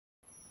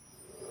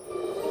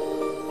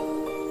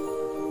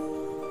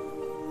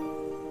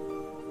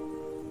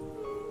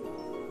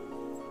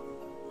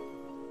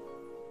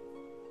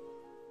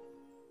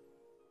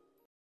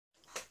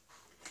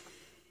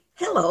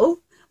Hello,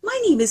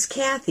 my name is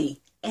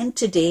Kathy, and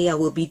today I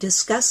will be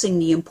discussing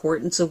the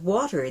importance of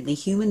water in the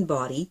human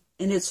body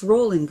and its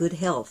role in good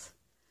health.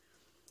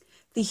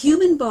 The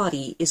human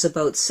body is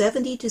about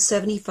 70 to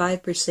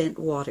 75%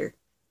 water.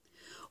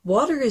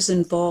 Water is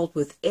involved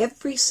with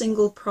every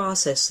single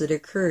process that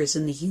occurs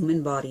in the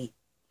human body.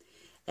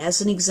 As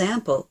an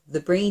example, the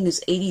brain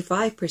is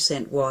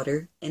 85%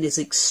 water and is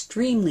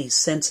extremely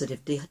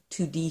sensitive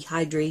to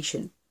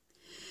dehydration.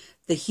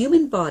 The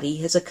human body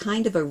has a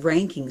kind of a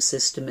ranking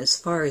system as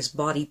far as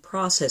body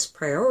process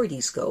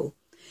priorities go,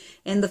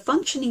 and the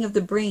functioning of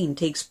the brain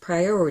takes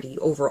priority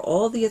over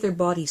all the other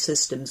body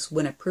systems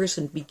when a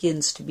person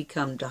begins to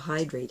become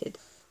dehydrated.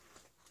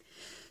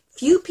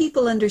 Few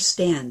people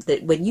understand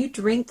that when you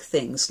drink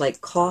things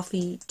like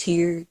coffee,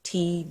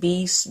 tea,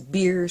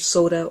 beer,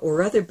 soda,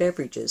 or other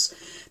beverages,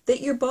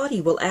 that your body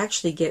will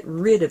actually get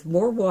rid of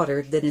more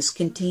water than is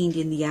contained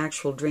in the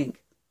actual drink.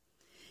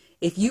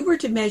 If you were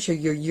to measure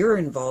your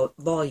urine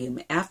volume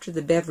after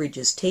the beverage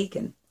is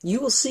taken, you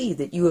will see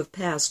that you have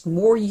passed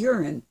more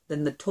urine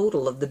than the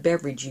total of the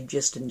beverage you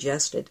just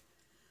ingested.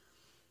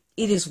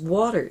 It is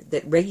water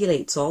that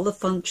regulates all the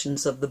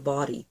functions of the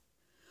body.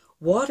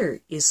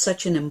 Water is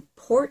such an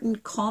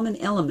important common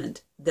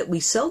element that we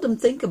seldom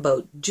think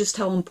about just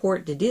how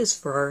important it is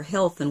for our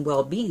health and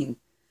well-being.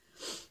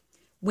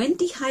 When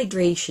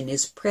dehydration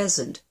is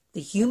present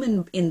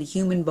in the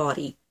human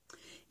body,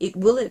 it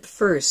will at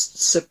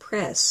first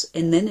suppress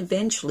and then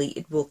eventually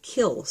it will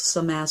kill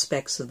some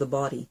aspects of the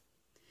body.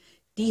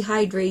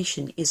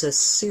 Dehydration is a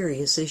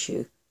serious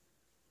issue.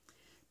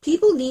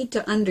 People need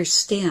to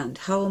understand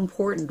how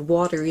important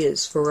water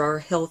is for our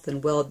health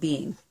and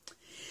well-being.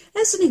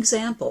 As an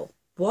example,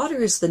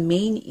 water is the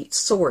main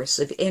source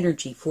of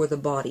energy for the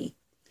body.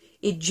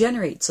 It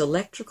generates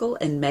electrical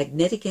and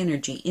magnetic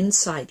energy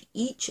inside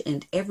each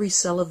and every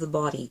cell of the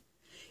body.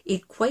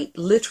 It quite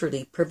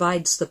literally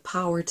provides the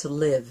power to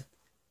live.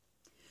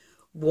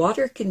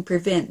 Water can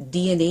prevent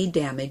DNA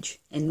damage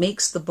and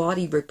makes the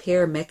body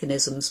repair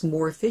mechanisms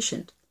more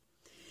efficient.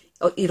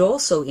 It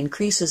also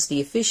increases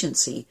the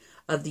efficiency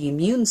of the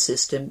immune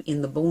system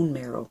in the bone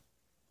marrow.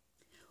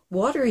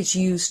 Water is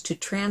used to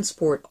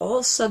transport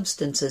all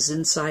substances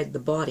inside the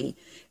body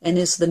and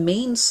is the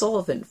main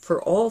solvent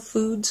for all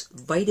foods,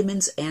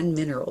 vitamins, and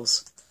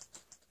minerals.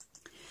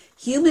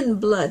 Human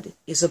blood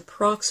is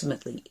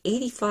approximately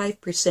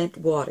 85%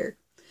 water,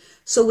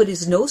 so it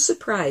is no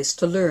surprise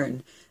to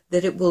learn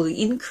that it will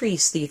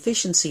increase the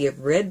efficiency of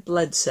red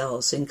blood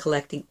cells in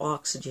collecting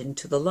oxygen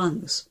to the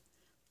lungs.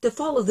 To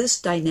follow this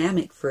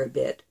dynamic for a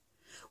bit,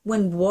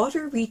 when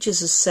water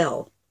reaches a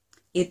cell,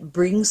 it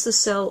brings the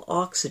cell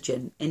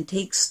oxygen and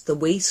takes the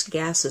waste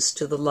gases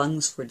to the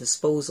lungs for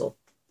disposal.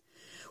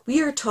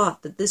 We are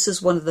taught that this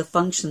is one of the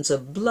functions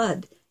of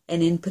blood,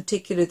 and in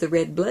particular the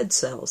red blood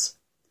cells.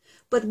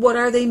 But what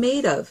are they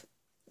made of?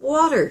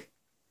 Water!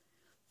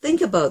 Think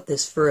about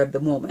this for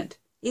a moment.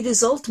 It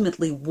is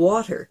ultimately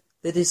water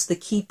that is the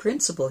key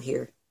principle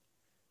here.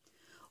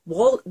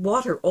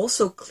 Water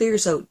also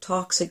clears out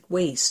toxic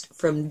waste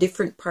from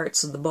different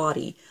parts of the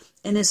body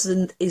and is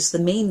the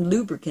main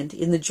lubricant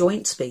in the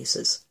joint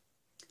spaces.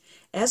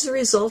 As a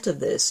result of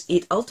this,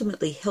 it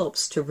ultimately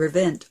helps to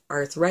prevent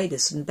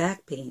arthritis and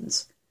back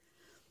pains.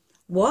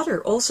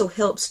 Water also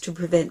helps to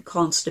prevent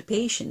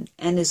constipation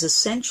and is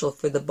essential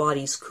for the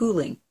body's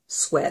cooling,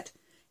 sweat,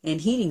 and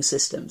heating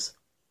systems.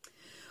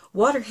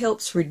 Water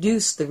helps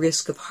reduce the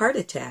risk of heart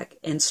attack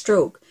and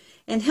stroke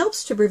and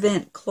helps to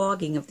prevent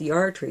clogging of the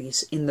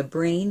arteries in the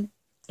brain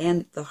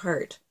and the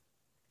heart.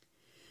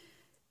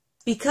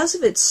 Because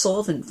of its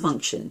solvent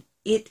function,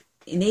 it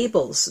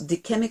enables the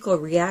chemical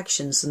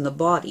reactions in the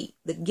body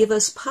that give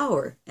us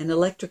power and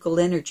electrical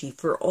energy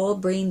for all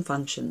brain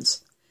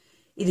functions.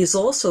 It is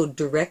also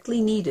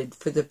directly needed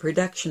for the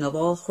production of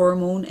all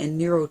hormone and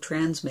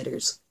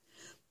neurotransmitters.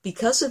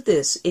 Because of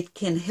this, it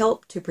can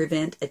help to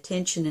prevent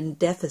attention and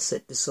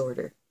deficit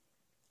disorder.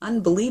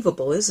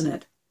 Unbelievable, isn't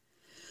it?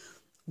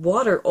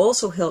 Water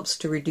also helps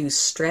to reduce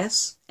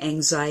stress,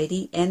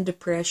 anxiety, and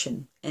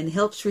depression, and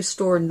helps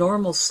restore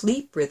normal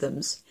sleep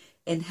rhythms,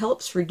 and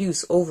helps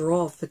reduce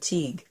overall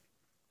fatigue.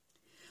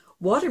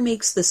 Water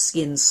makes the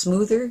skin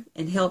smoother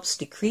and helps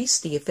decrease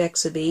the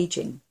effects of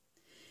aging.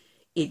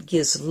 It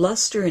gives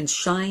luster and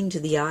shine to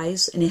the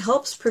eyes, and it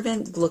helps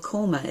prevent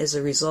glaucoma as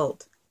a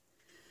result.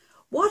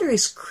 Water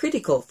is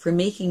critical for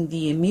making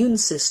the immune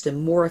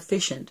system more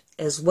efficient,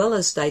 as well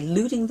as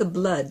diluting the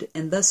blood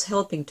and thus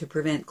helping to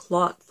prevent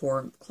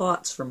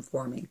clots from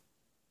forming.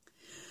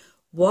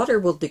 Water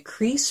will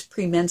decrease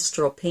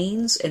premenstrual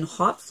pains and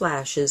hot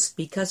flashes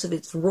because of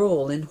its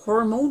role in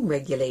hormone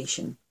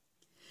regulation.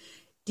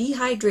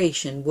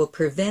 Dehydration will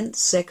prevent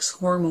sex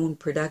hormone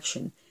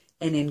production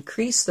and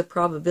increase the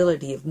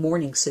probability of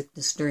morning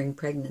sickness during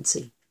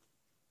pregnancy.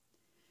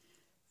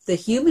 The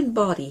human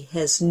body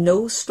has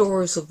no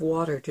stores of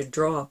water to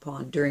draw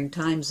upon during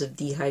times of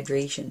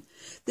dehydration.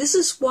 This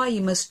is why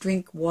you must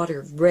drink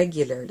water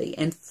regularly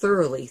and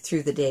thoroughly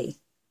through the day.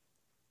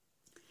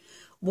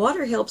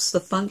 Water helps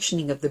the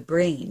functioning of the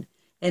brain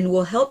and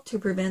will help to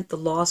prevent the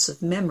loss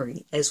of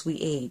memory as we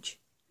age.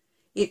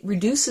 It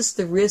reduces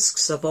the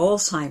risks of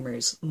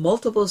Alzheimer's,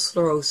 multiple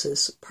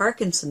sclerosis,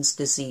 Parkinson's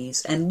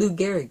disease, and Lou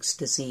Gehrig's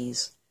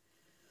disease.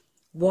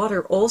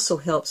 Water also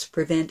helps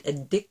prevent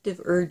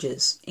addictive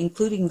urges,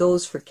 including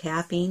those for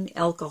caffeine,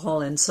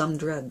 alcohol, and some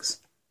drugs.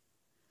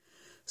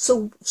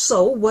 So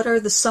what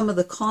are some of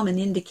the common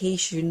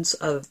indications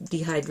of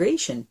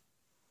dehydration?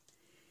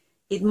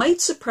 It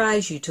might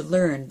surprise you to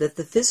learn that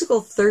the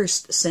physical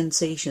thirst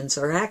sensations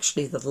are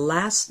actually the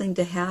last thing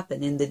to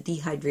happen in the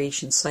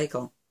dehydration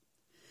cycle.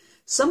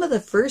 Some of the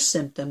first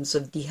symptoms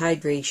of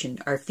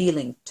dehydration are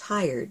feeling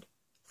tired,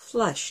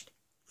 flushed,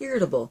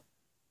 irritable,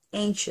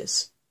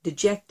 anxious,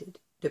 dejected,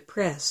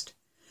 depressed,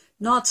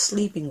 not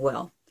sleeping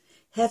well,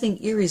 having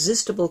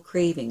irresistible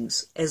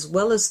cravings, as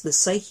well as the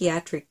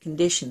psychiatric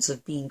conditions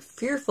of being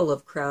fearful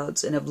of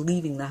crowds and of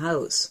leaving the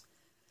house.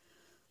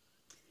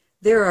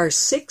 There are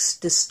 6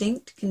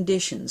 distinct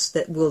conditions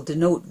that will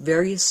denote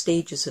various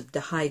stages of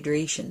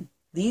dehydration.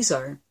 These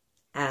are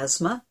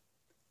asthma,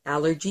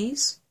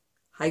 allergies,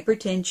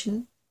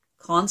 hypertension,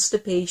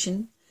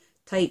 constipation,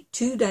 type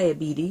 2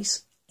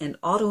 diabetes, and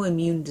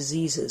autoimmune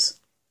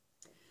diseases.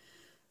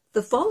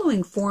 The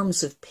following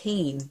forms of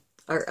pain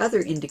are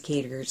other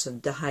indicators of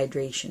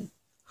dehydration: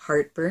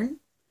 heartburn,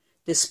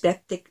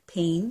 dyspeptic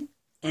pain,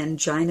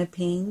 angina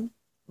pain,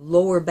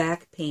 lower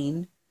back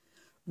pain,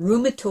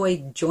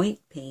 rheumatoid joint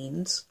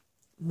pains,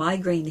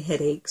 migraine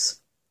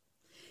headaches,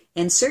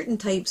 and certain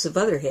types of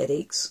other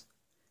headaches,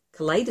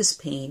 colitis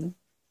pain,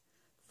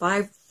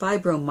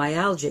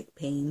 fibromyalgic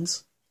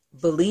pains,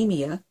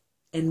 bulimia,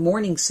 and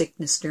morning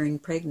sickness during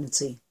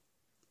pregnancy.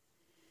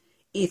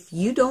 If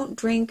you don't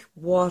drink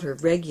water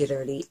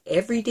regularly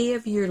every day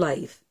of your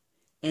life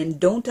and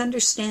don't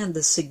understand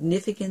the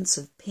significance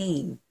of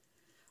pain,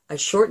 a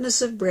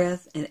shortness of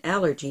breath, and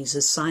allergies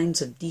as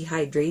signs of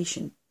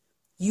dehydration,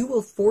 you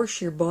will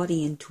force your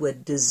body into a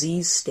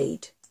disease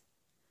state.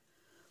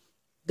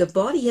 The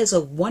body has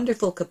a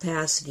wonderful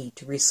capacity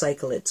to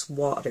recycle its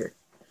water,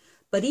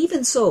 but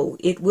even so,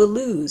 it will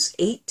lose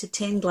 8 to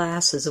 10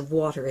 glasses of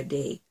water a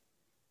day.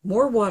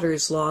 More water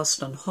is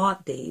lost on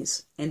hot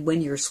days and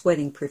when you're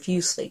sweating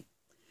profusely.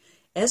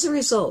 As a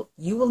result,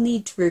 you will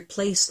need to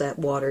replace that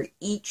water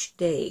each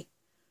day,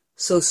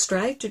 so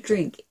strive to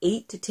drink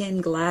 8 to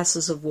 10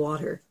 glasses of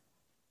water.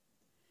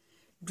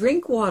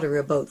 Drink water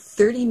about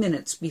 30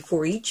 minutes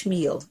before each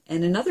meal,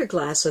 and another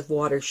glass of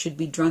water should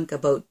be drunk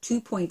about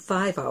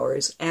 2.5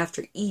 hours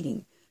after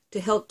eating to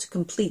help to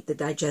complete the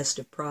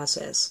digestive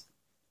process.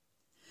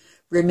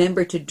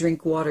 Remember to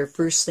drink water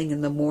first thing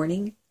in the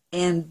morning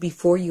and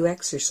before you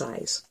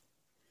exercise.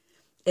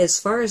 As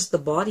far as the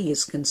body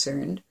is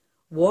concerned,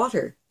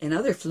 water and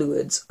other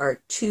fluids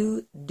are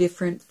 2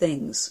 different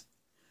things.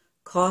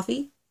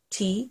 Coffee,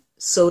 tea,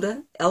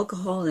 soda,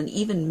 alcohol, and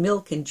even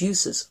milk and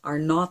juices are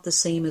not the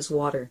same as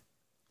water.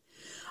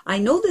 I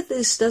know that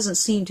this doesn't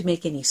seem to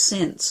make any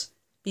sense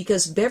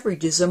because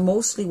beverages are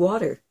mostly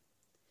water.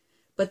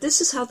 But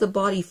this is how the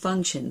body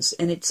functions,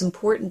 and it's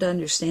important to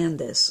understand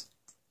this.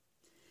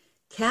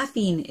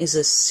 Caffeine is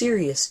a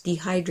serious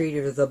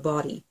dehydrator of the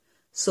body,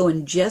 so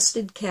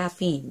ingest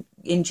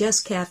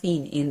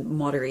caffeine in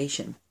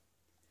moderation.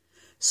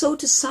 So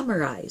to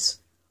summarize,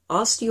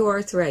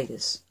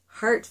 osteoarthritis,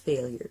 heart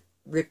failure,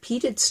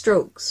 repeated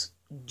strokes,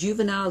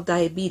 juvenile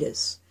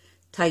diabetes,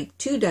 type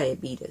 2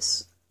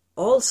 diabetes,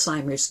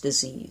 Alzheimer's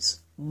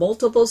disease,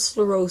 multiple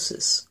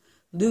sclerosis,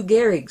 Lou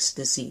Gehrig's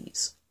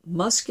disease,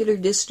 muscular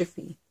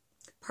dystrophy,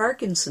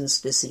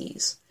 Parkinson's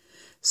disease,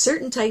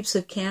 certain types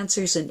of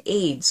cancers, and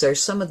AIDS are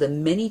some of the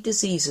many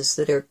diseases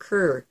that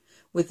occur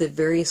with the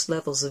various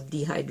levels of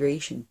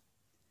dehydration.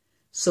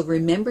 So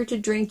remember to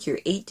drink your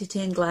 8 to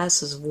 10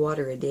 glasses of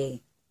water a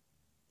day.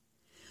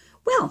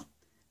 Well,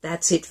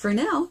 that's it for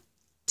now.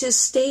 To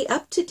stay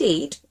up to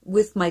date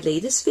with my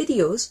latest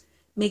videos,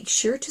 make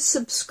sure to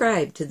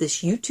subscribe to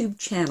this YouTube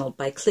channel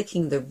by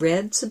clicking the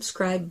red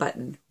subscribe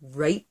button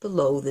right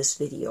below this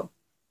video.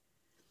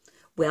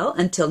 Well,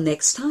 until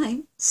next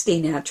time,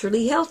 stay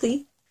naturally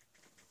healthy.